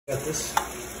Got this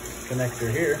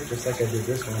connector here, just like I did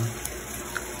this one.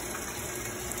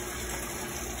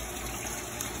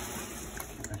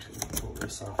 Actually, pull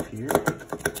this off here.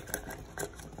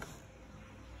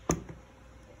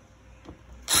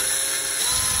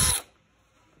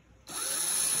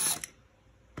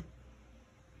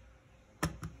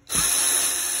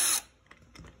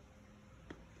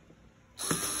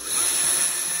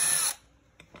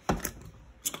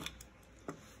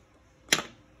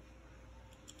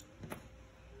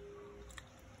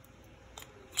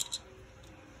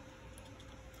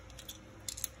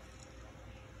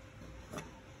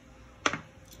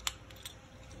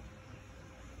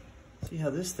 See how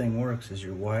this thing works is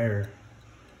your wire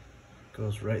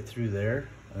goes right through there,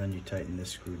 and then you tighten this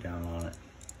screw down on it.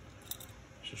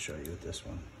 I should show you with this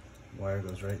one. Wire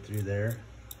goes right through there,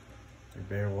 your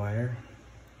bare wire,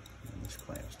 and this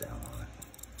clamps down on it.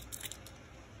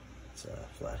 It's a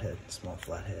flathead, small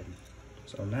flathead.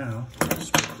 So now,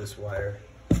 just put this wire,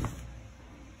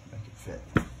 make it fit.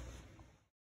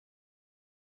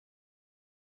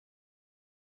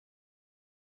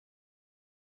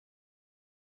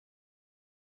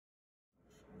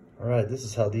 All right, this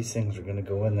is how these things are gonna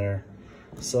go in there.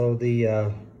 So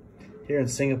the here in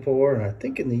Singapore, and I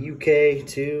think in the UK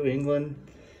too, England,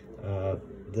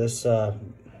 this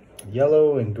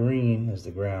yellow and green is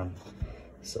the ground.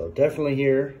 So definitely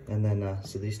here, and then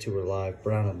so these two are live,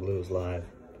 brown and blue is live.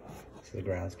 So the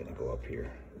ground's gonna go up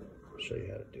here. I'll show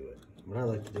you how to do it. What I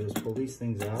like to do is pull these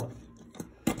things out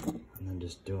and then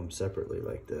just do them separately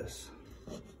like this.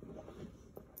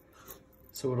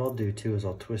 So what I'll do too is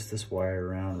I'll twist this wire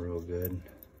around real good and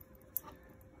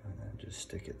then just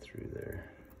stick it through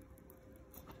there.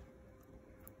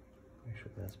 Make sure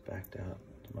that's backed out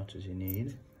as much as you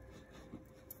need.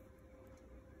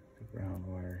 The ground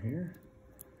wire here.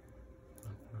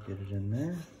 Get it in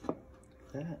there, like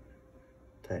that.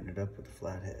 Tighten it up with the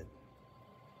flathead.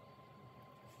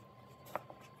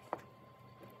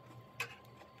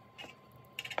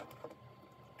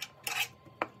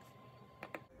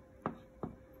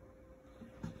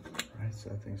 So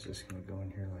that thing's just gonna go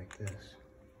in here like this.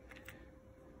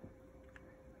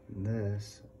 And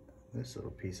this little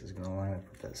piece is gonna line up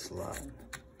with that slot.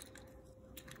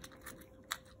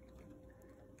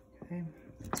 Okay,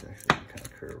 it's actually gonna kind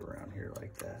of curve around here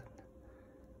like that.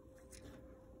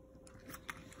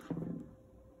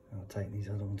 I'll tighten these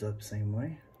other ones up the same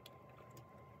way.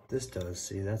 This does,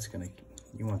 see, that's gonna,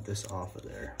 you want this off of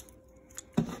there.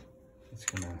 It's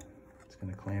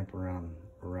gonna clamp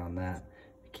around that.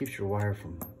 Keeps your wire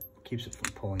from, keeps it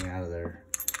from pulling out of there.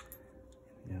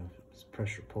 You know, if it's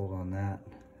pressure pulled on that,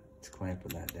 it's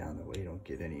clamping that down. That way you don't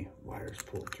get any wires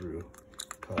pulled through,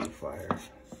 cause a fire.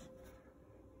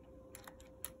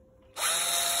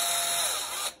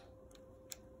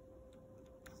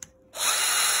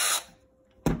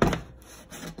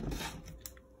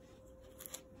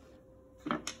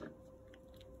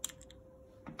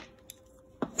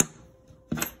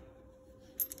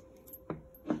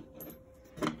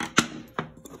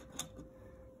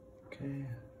 Okay,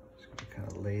 just gonna kind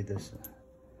of lay this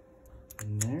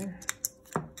in there.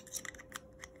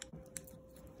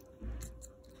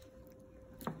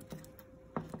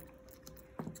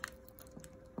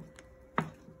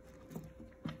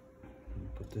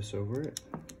 Put this over it,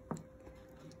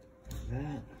 like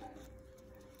that.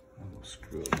 And we'll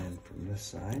screw it in from this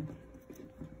side.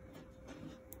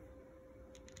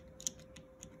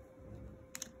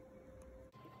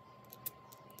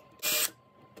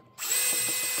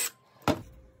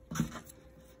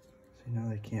 Now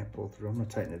they can't pull through. I'm gonna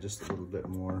tighten it just a little bit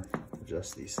more,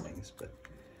 adjust these things, but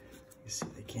you see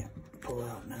they can't pull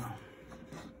out now.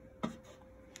 Okay,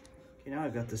 now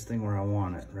I've got this thing where I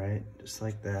want it, right? Just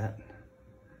like that.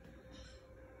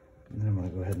 And then I'm gonna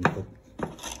go ahead and put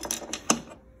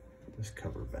this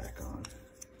cover back on.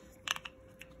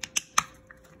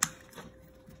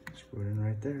 Screw it in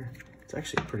right there. It's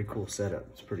actually a pretty cool setup.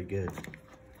 It's pretty good.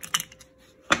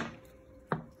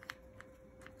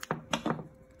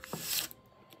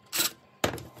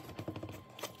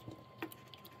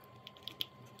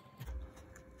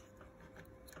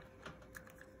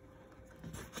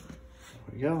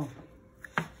 There we go.